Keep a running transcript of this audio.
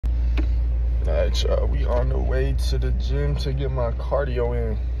Alright, y'all, we on the way to the gym to get my cardio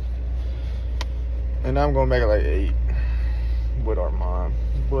in. And I'm gonna make it like 8 with Armand.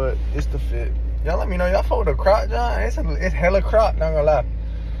 But it's the fit. Y'all let me know, y'all fuck with a crop, John? It's hella crop, not gonna lie.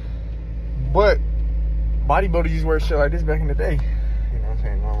 But bodybuilders used to wear shit like this back in the day. You know what I'm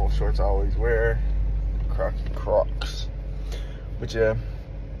saying? Normal shorts I always wear. Crocs. But yeah.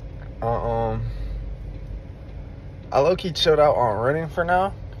 I low-key chilled out on running for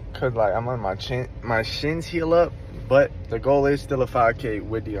now. Cause like I'm on my shins heal up. But the goal is still a 5K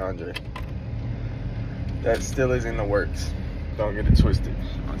with DeAndre. That still is in the works. Don't get it twisted.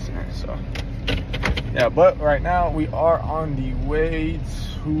 You know what I'm saying? So yeah, but right now we are on the way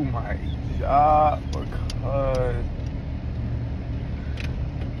to my job because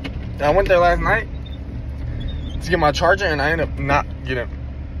I went there last night to get my charger and I ended up not getting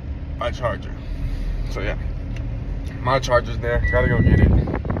my charger. So yeah, my charger's there. Gotta go get it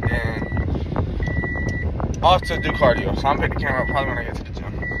and off to do cardio. So I'm picking the camera up probably when I get to the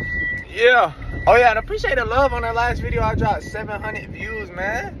gym. Yeah. Oh yeah, and appreciate the love on that last video. I dropped 700 views,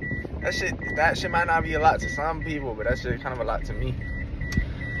 man. That shit might not be a lot to some people, but that shit kind of a lot to me.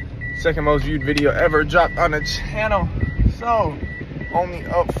 Second most viewed video ever dropped on the channel. So, only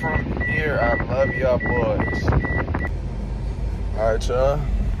up from here. I love y'all boys. Alright, y'all.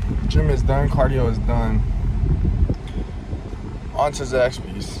 Gym is done. Cardio is done. On to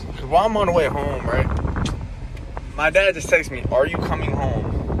Zaxby's. Because while I'm on the way home, right? My dad just texted me, are you coming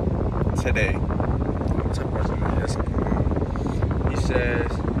home today? What type of person is this? He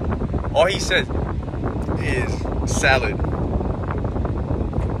says, all he says is salad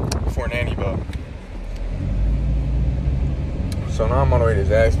for Nanny Bug. So now I'm on the way to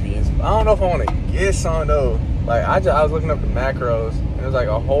Zaxby's. I don't know if I want to get some though. Like I was looking up the macros and it was like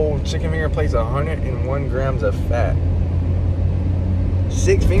a whole chicken finger plates 101 grams of fat.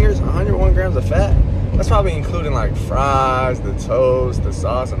 6 fingers, 101 grams of fat. That's probably including like fries, the toast, the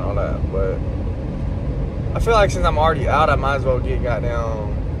sauce, and all that. But I feel like since I'm already out, I might as well get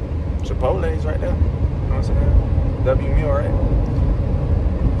goddamn Chipotle's right there. You know what I'm saying? W meal, right?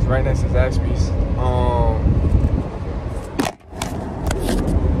 It's right next to Zaxby's.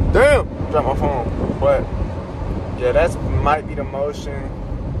 Damn! Dropped my phone. But yeah, that's might be the motion.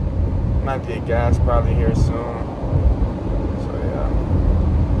 Might be a gas probably here soon. So yeah.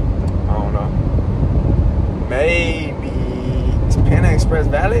 I don't know. Maybe it's Panda Express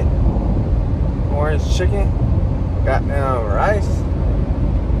Valid. Orange chicken. Goddamn rice.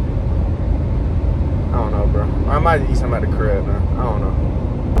 I don't know, bro. I might eat some at the crib, man. I don't know.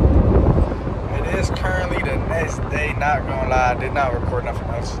 It is currently the next day. Not gonna lie, I did not record nothing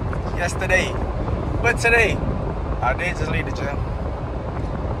else yesterday. But today, I did just leave the gym.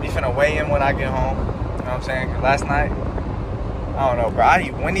 Be finna weigh in when I get home. You know what I'm saying? Last night, I don't know, bro. I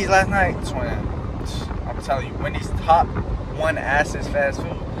eat Wendy's last night. I'm telling you, Wendy's top 1 ass's fast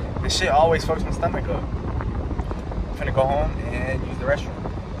food. This shit always fucks my stomach up. I'm finna go home and use the restroom.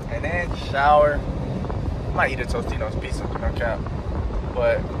 And then shower. I might eat a Tostino's pizza, no cap.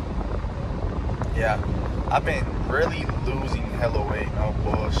 But yeah, I've been really losing hella weight, no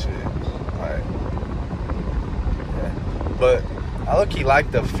bullshit. Like, yeah. But I low-key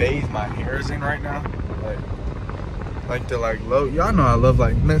like the phase my hair is in right now. Like the low, y'all know I love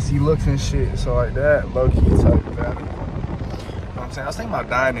like messy looks and shit. So like that low-key type of that. You know what I'm saying? I was thinking about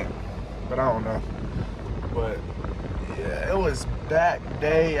dyeing it, but I don't know. But yeah, it was that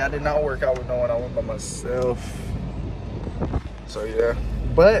day. I did not work out with no one. I went by myself. So yeah.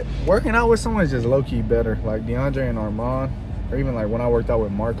 But working out with someone is just low-key better. Like DeAndre and Armand. Or even like when I worked out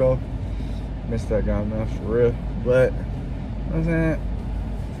with Marco. Missed that guy, man, for real. But, you know what I'm saying?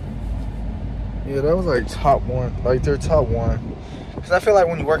 Yeah, that was like top 1. Like their top 1. Because I feel like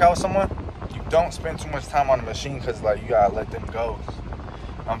when you work out with someone, you don't spend too much time on the machine because like you gotta let them go. You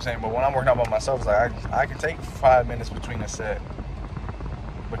know what I'm saying? But when I'm working out by myself, it's like I can take 5 minutes between a set.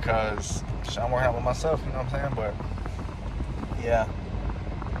 Because I'm working out by myself, you know what I'm saying? But yeah.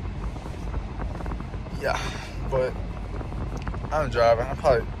 Yeah. But I'm driving. I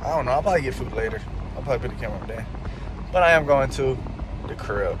don't know. I'll probably get food later. I'll probably put the camera up there. But I am going to the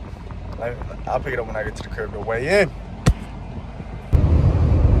crib. Like, I'll pick it up when I get to the crib to weigh in.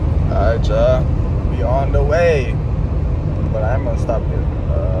 Alright, y'all. We on the way. But I'm going to stop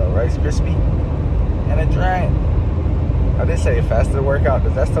at Rice Krispie and a drink. I did say faster workout.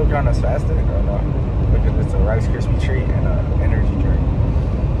 Does that still count as faster? Or no? Because it's a Rice Krispie treat and an energy drink.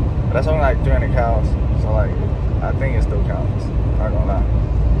 But that's only like 300 calories. So like, I think it still counts. Not gonna lie.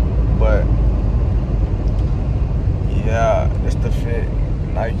 But yeah, it's the fit.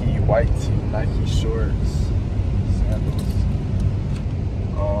 Nike white tee, Nike shorts, sandals.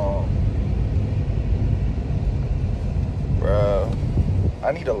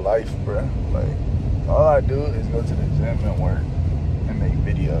 I need a life, bro. Like, all I do is go to the gym and work and make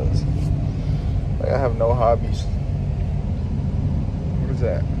videos. Like, I have no hobbies. What is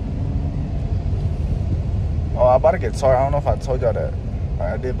that? Oh, I bought a guitar. I don't know if I told y'all that.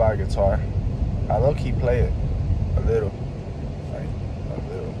 Like, I did buy a guitar. I low-key play it a little. Like, a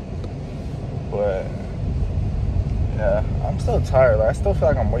little. But, yeah, I'm still tired. Like, I still feel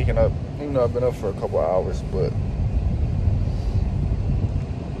like I'm waking up. Even though I've been up for a couple hours, but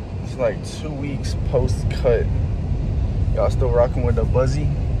it's like 2 weeks post-cut. Y'all still rocking with the Buzzy?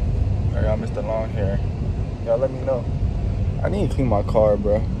 Or y'all missed the long hair? Y'all let me know. I need to clean my car,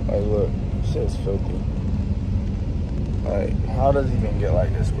 bro. Like, look, shit's filthy. Like, how does it even get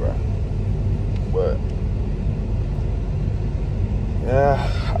like this, bro? But,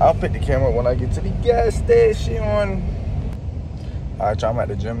 yeah, I'll pick the camera up when I get to the gas station. Alright, y'all, I'm at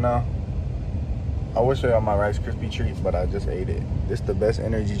the gym now. I will show y'all my Rice Krispie treat, but I just ate it. This is the best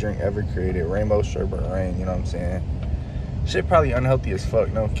energy drink ever created. Rainbow Sherbet Rain, you know what I'm saying? Shit probably unhealthy as fuck,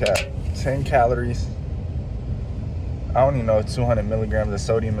 no cap. 10 calories. I don't even know if 200 milligrams of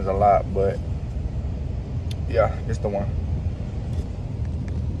sodium is a lot, but yeah, it's the one.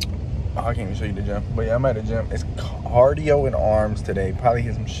 Oh, I can't even show you the gym. But yeah, I'm at the gym. It's cardio and arms today. Probably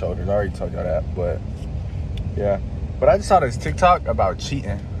hit some shoulders. I already told y'all that, but yeah. But I just saw this TikTok about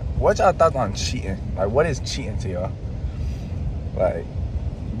cheating. What y'all thoughts on cheating? Like, what is cheating to y'all? Like,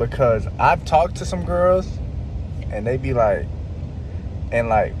 because I've talked to some girls and they be like, and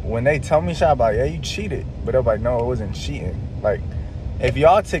like, when they tell me shit, I'm like, yeah, you cheated. But they're like, no, it wasn't cheating. Like, if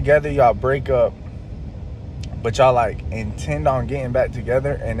y'all together, y'all break up, but y'all like intend on getting back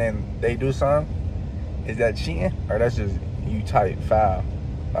together and then they do something, is that cheating? Or that's just you tight foul?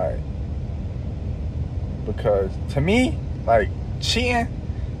 Like, because to me, like, cheating,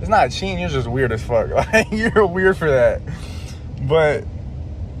 it's not cheating, you're just weird as fuck. Like, you're weird for that. But,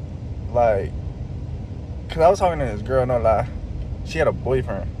 like, because I was talking to this girl, no lie. She had a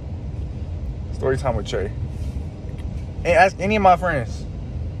boyfriend. Story time with Trey. Hey, ask any of my friends.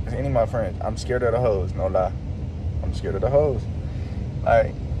 Ask any of my friends. I'm scared of the hoes, no lie. I'm scared of the hoes.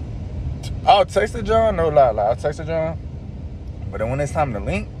 Like, I'll text the John, no lie. Like, I'll text the John. But then when it's time to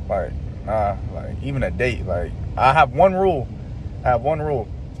link, like, nah, like, even a date, like, I have one rule.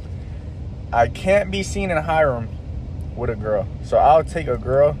 I can't be seen in Hiram with a girl. So I'll take a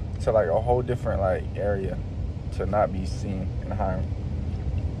girl to like a whole different like area to not be seen in Hiram.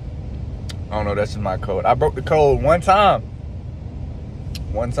 I don't know, that's just my code. I broke the code one time.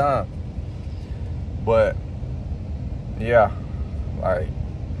 But yeah, like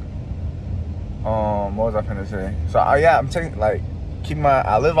what was I finna say? So yeah, I'm taking like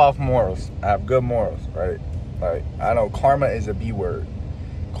I live off morals. I have good morals, right? Like, I know karma is a B word.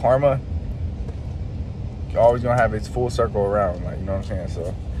 Karma, you're always gonna have its full circle around, like, you know what I'm saying?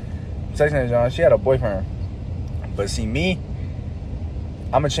 So, texting John, she had a boyfriend. But see, me,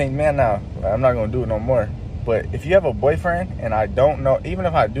 I'm a changed man now. Like, I'm not gonna do it no more. But if you have a boyfriend and I don't know, even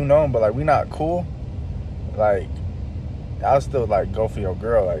if I do know him, but like we not cool, like, I'll still like go for your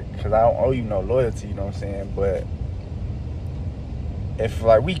girl, like, cause I don't owe you no loyalty, you know what I'm saying? But if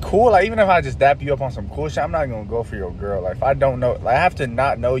like we cool, like even if I just dap you up on some cool shit, I'm not gonna go for your girl. Like, if I don't know, like, I have to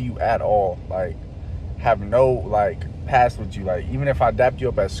not know you at all, like have no like past with you. Like, even if I dapped you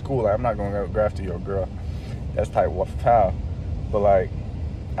up at school, like, I'm not gonna go after your girl. That's type foul. But like,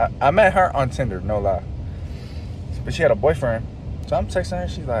 I met her on Tinder, no lie. But she had a boyfriend, so I'm texting her.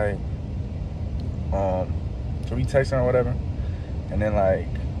 She's like, so we texting her or whatever, and then like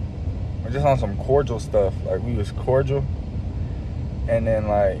we're just on some cordial stuff. Like, we was cordial. And then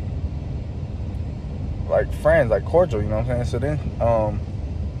like friends, like cordial, you know what I'm saying? So then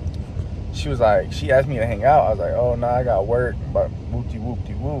she was like, she asked me to hang out. I was like, oh no, I got work, but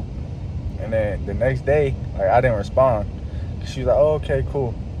whoop-de-whoop-de-whoop. And then the next day, like, I didn't respond. She was like, oh, okay,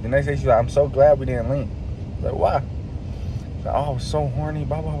 cool. The next day she's like, I'm so glad we didn't link. I was like, why? She's like, oh, I was so horny,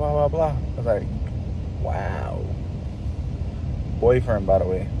 blah blah blah blah blah. I was like, wow. Boyfriend, by the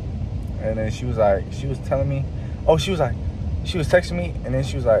way. And then she was telling me, she was texting me, and then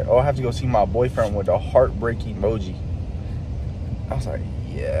she was like, oh, I have to go see my boyfriend with a heartbreak emoji. I was like,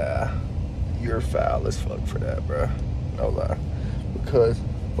 yeah, you're foul as fuck for that, bro. No lie. Because,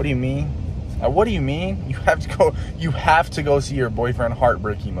 what do you mean? Like, what do you mean? You have to go see your boyfriend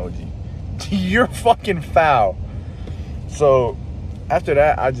heartbreak emoji. You're fucking foul. So, after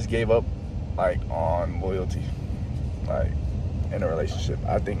that, I just gave up, like, on loyalty. Like, in a relationship.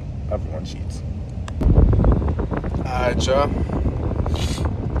 I think everyone cheats. Alright, y'all. It's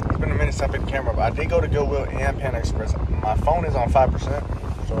been a minute since I picked the camera, but I did go to Goodwill and Panda Express. My phone is on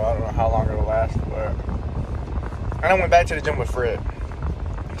 5%, so I don't know how long it'll last, but... And I went back to the gym with Fred.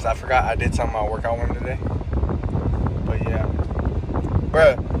 Because I forgot I did something about workout one today. But yeah.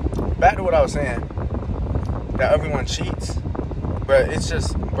 Bruh, back to what I was saying. That everyone cheats. Bruh, it's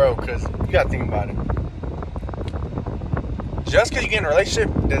just, bro, because you got to think about it. Just because you get in a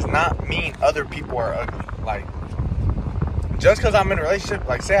relationship does not mean other people are ugly. Like, just because I'm in a relationship,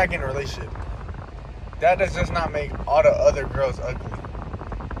 like, say I get in a relationship, that does just not make all the other girls ugly.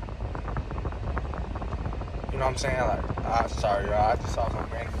 You know what I'm saying? Like, sorry, y'all. I just saw some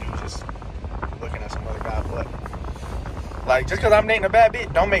random dude just looking at some other guy. But, like, just because I'm dating a bad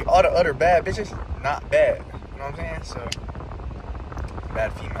bitch, don't make all the other bad bitches not bad. You know what I'm saying? So,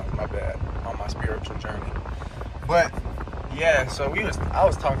 bad females, my bad. On my spiritual journey. But, yeah, so I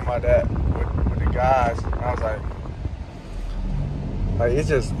was talking about that with the guys. And I was like,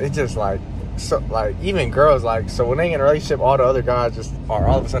 it's just like, so, like, even girls, like, so when they get in a relationship, all the other guys just are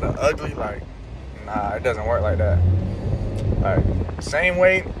all of a sudden ugly. Like, nah, it doesn't work like that. Like, same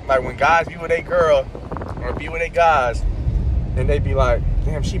way, like, when guys be with a girl or be with a guys, and they be like,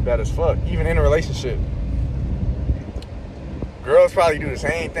 damn, she bad as fuck, even in a relationship. Girls probably do the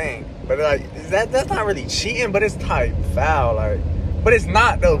same thing. But, like, that's not really cheating, but it's type foul, like, but it's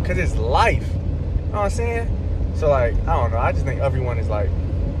not, though, because it's life. You know what I'm saying? So, like, I don't know. I just think everyone is, like,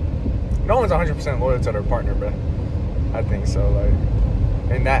 no one's 100% loyal to their partner, bro. I think so, like,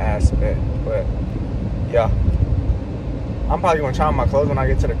 in that aspect. But, yeah. I'm probably going to try on my clothes when I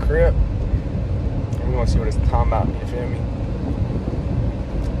get to the crib. And we're going to see what it's talking about, you feel me?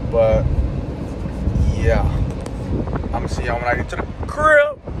 But, yeah. I'm going to see y'all when I get to the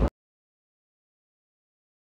crib.